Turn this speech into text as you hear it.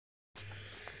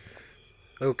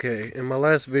Okay, in my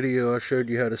last video I showed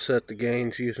you how to set the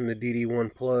gains using the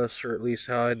DD1 Plus, or at least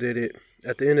how I did it.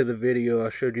 At the end of the video I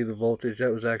showed you the voltage.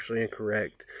 That was actually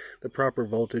incorrect. The proper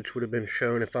voltage would have been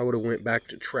shown if I would have went back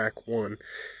to track 1.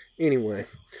 Anyway,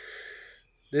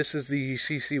 this is the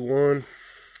CC1.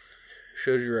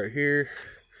 Shows you right here.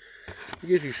 It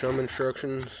gives you some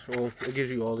instructions. Well, it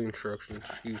gives you all the instructions,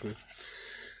 excuse me.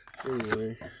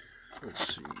 Anyway,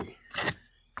 let's see.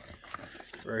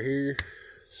 Right here.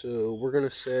 So we're going to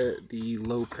set the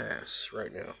low pass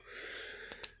right now.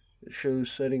 It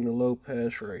shows setting the low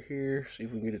pass right here. See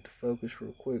if we can get it to focus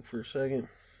real quick for a second.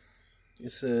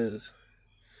 It says,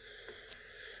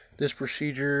 this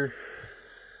procedure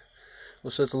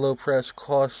will set the low pass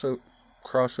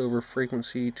crossover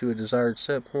frequency to a desired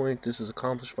set point. This is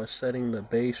accomplished by setting the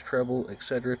bass, treble,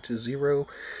 etc. to 0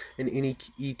 and any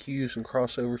EQs and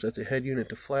crossovers at the head unit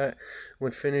to flat.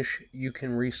 When finished, you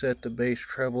can reset the bass,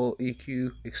 treble,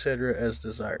 EQ, etc. as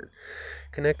desired.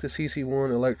 Connect the CC1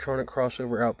 electronic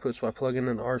crossover outputs by plugging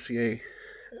in RCA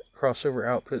crossover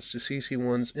outputs to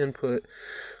CC1's input,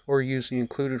 or use the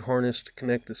included harness to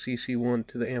connect the CC1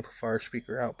 to the amplifier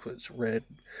speaker outputs, red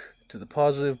to the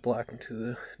positive, black into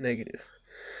the negative.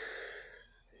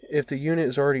 If the unit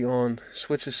is already on,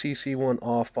 switch the CC1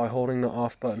 off by holding the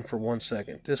off button for 1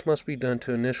 second. This must be done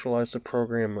to initialize the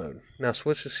program mode. Now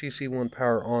switch the CC1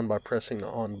 power on by pressing the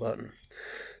on button.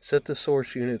 Set the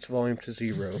source unit's volume to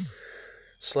 0.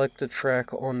 Select the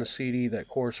track on the CD that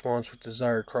corresponds with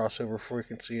desired crossover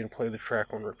frequency and play the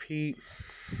track on repeat.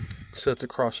 Set the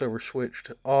crossover switch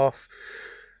to off.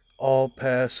 All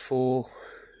pass full.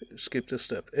 Skip to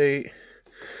step 8.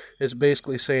 It's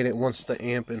basically saying it wants the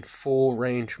amp in full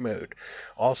range mode.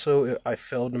 Also, I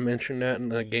failed to mention that in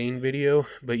the gain video,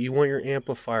 but you want your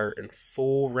amplifier in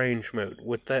full range mode.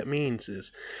 What that means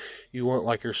is you want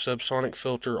like your subsonic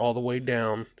filter all the way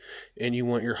down, and you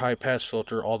want your high pass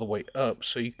filter all the way up,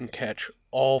 so you can catch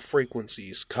all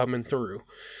frequencies coming through,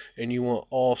 and you want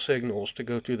all signals to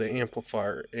go through the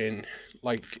amplifier. And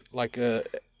like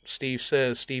Steve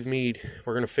says, Steve Mead,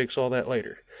 we're going to fix all that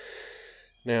later.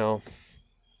 Now,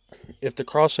 if the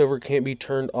crossover can't be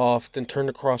turned off, then turn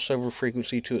the crossover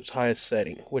frequency to its highest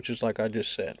setting, which is like I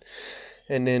just said.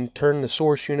 And then turn the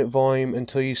source unit volume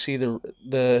until you see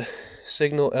the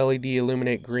signal LED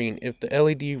illuminate green. If the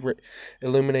LED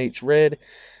illuminates red,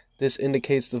 this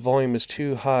indicates the volume is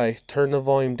too high. Turn the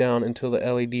volume down until the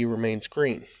LED remains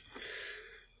green.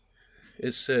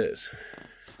 It says,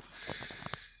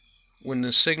 when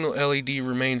the signal LED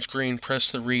remains green,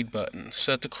 press the read button.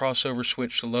 Set the crossover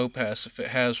switch to low pass if it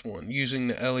has one. Using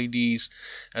the LEDs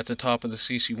at the top of the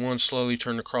CC1, slowly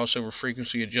turn the crossover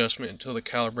frequency adjustment until the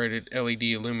calibrated LED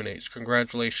illuminates.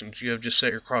 Congratulations, you have just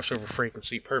set your crossover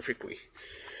frequency perfectly.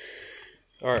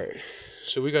 Alright,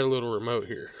 so we got a little remote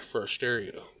here for our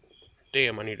stereo.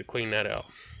 Damn, I need to clean that out.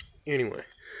 Anyway,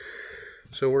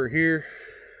 so we're here.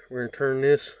 We're going to turn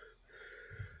this.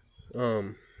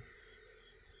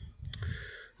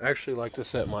 I actually like to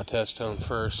set my test tone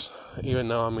first, even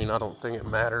though, I don't think it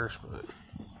matters, but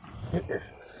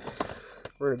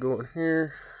we're going to go in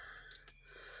here.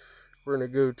 We're going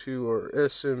to go to our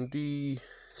SMD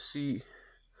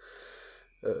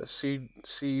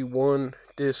CC1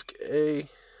 disc A.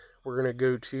 We're going to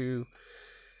go to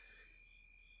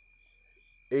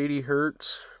 80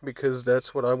 Hertz because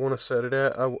that's what I want to set it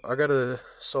at. I got a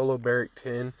Solo Barrick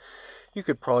 10. You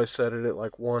could probably set it at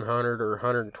like 100 or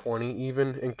 120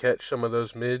 even and catch some of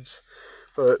those mids,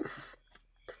 but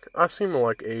I seem to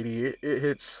like 80. It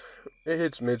hits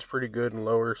mids pretty good and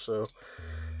lower, so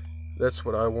that's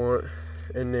what I want.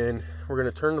 And then we're going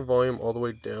to turn the volume all the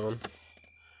way down,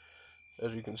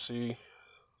 as you can see,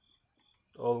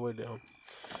 all the way down.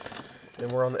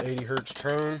 And we're on the 80 Hertz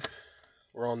tone.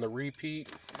 We're on the repeat.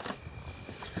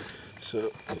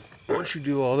 So once you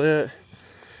do all that,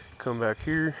 come back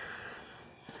here.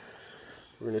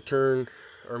 We're going to turn,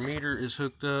 our meter is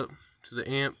hooked up to the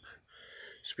amp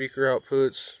speaker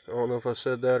outputs. I don't know if I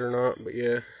said that or not, but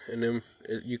yeah. And then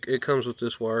it comes with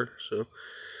this wire, so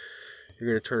you're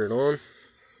going to turn it on.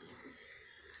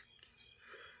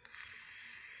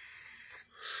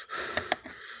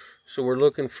 So we're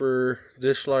looking for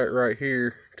this light right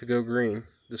here to go green,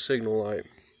 the signal light.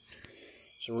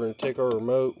 So we're going to take our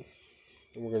remote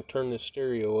and we're going to turn this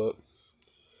stereo up.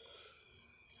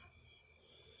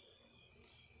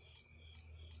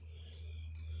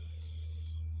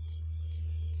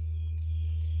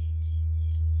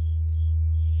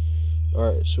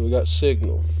 Alright, so we got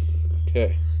signal.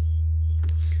 Okay.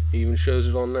 It even shows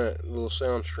it on that little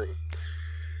sound stream.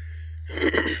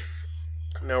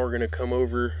 Now we're going to come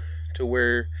over to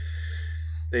where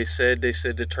they said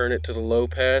to turn it to the low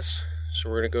pass. So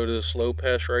we're going to go to this low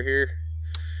pass right here,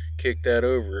 kick that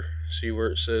over, see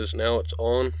where it says now it's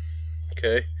on.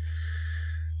 Okay,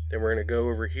 then we're going to go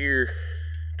over here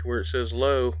to where it says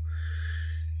low,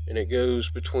 and it goes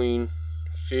between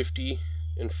 50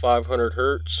 and 500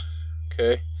 hertz.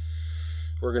 Okay,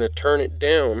 we're going to turn it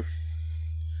down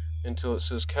until it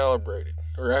says calibrated,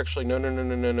 or actually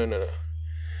no,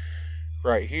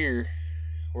 right here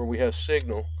where we have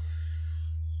signal,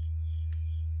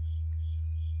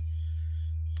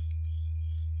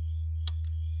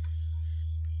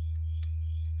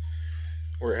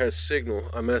 where it has signal,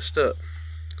 I messed up.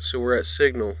 So we're at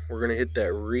signal, we're going to hit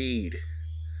that read.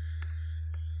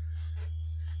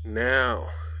 Now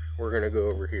we're going to go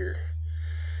over here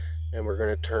and we're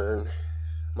going to turn,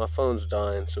 my phone's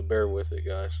dying so bear with it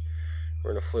guys.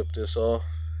 We're going to flip this off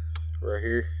right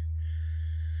here.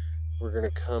 We're going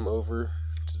to come over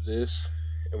to this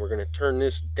and we're going to turn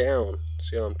this down.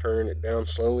 See how I'm turning it down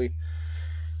slowly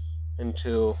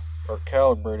until our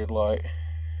calibrated light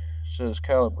says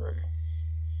calibrated.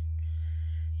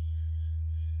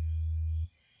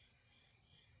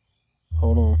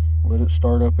 Hold on, let it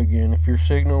start up again. If your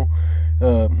signal,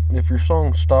 if your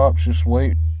song stops, just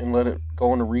wait and let it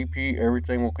go on a repeat.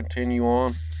 Everything will continue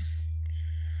on.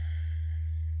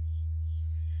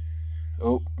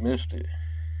 Oh, missed it.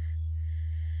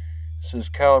 It says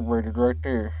calibrated right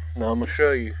there. Now I'm going to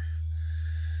show you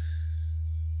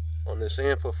on this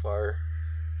amplifier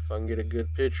if I can get a good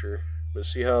picture. But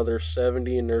see how there's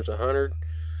 70 and there's 100?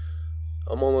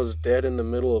 I'm almost dead in the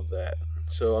middle of that.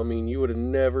 So I mean, you would have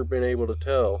never been able to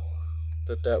tell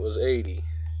that that was 80.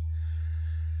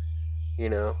 You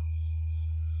know,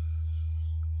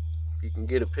 if you can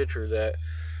get a picture of that.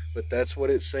 But that's what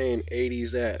it's saying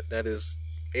 80's at. That is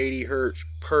 80 hertz,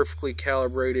 perfectly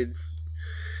calibrated.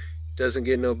 Doesn't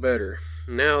get no better.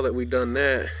 Now that we've done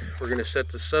that, we're going to set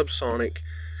the subsonic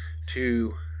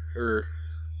to, or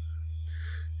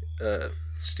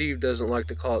Steve doesn't like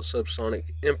to call it subsonic,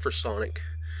 infrasonic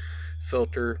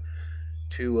filter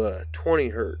to 20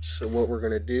 hertz. So what we're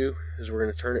going to do is we're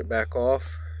going to turn it back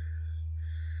off.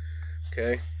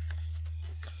 Okay.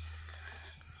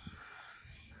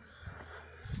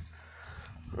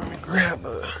 Let me grab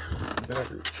a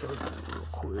battery charger real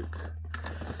quick.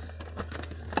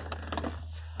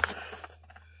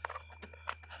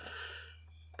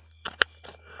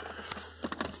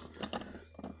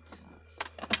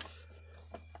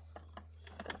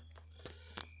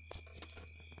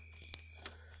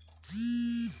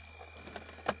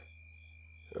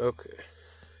 Okay,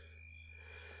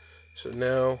 so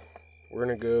now we're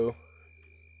going to go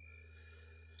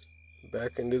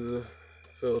back into the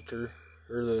filter,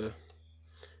 or the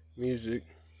music.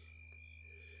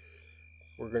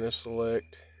 We're going to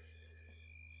select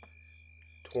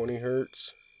 20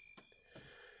 hertz.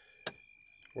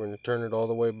 We're going to turn it all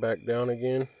the way back down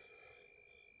again.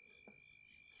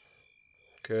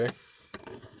 Okay.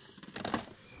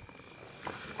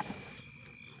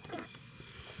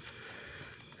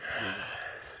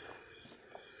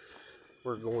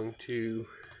 We're going to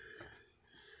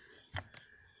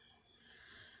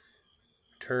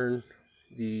turn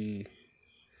the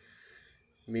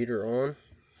meter on.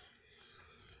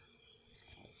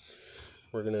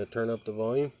 We're going to turn up the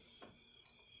volume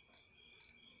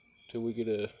till we get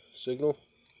a signal.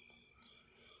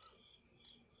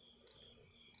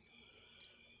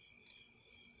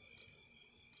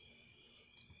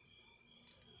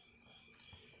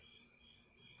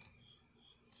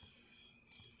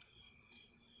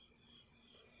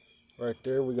 Right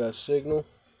there, we got signal.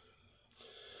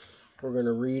 We're going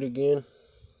to read again,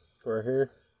 right here.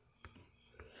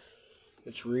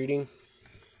 It's reading.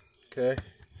 Okay.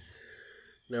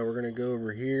 Now we're going to go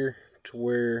over here to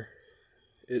where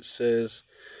it says,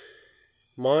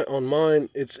 on mine,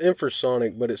 it's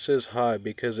infrasonic, but it says high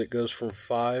because it goes from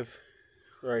 5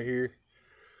 right here.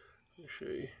 Let me show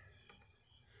you.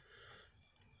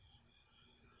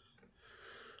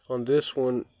 On this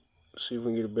one, see if we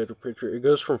can get a better picture. It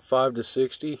goes from 5 to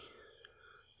 60.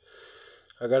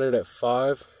 I got it at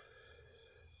 5.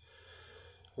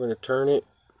 We're going to turn it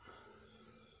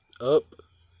up.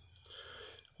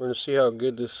 We're going to see how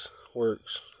good this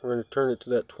works. We're going to turn it to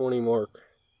that 20 mark.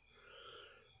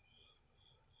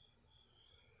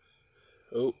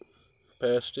 Oh,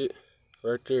 passed it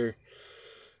right there.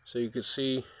 So you can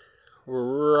see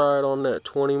we're right on that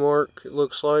 20 mark, it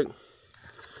looks like.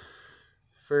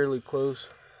 Fairly close.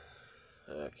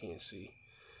 I can't see.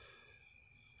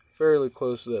 Fairly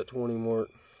close to that 20 mark,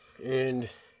 and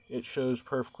it shows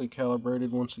perfectly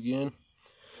calibrated once again.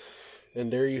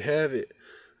 And there you have it.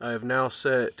 I have now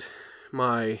set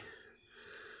my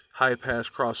high pass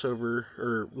crossover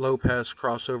or low pass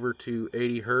crossover to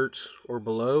 80 hertz or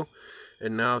below,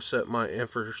 and now I've set my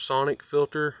infrasonic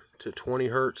filter to 20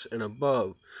 hertz and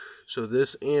above. So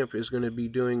this amp is going to be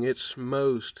doing its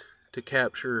most to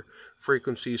capture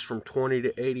frequencies from 20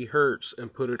 to 80 hertz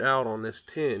and put it out on this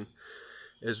tin,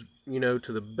 as you know,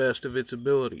 to the best of its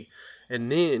ability.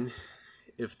 And then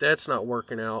if that's not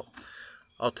working out,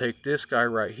 I'll take this guy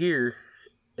right here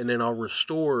and then I'll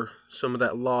restore some of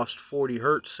that lost 40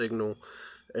 hertz signal,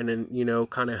 and then, you know,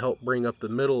 kind of help bring up the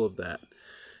middle of that.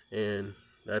 And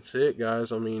that's it,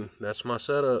 guys. I mean, that's my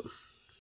setup.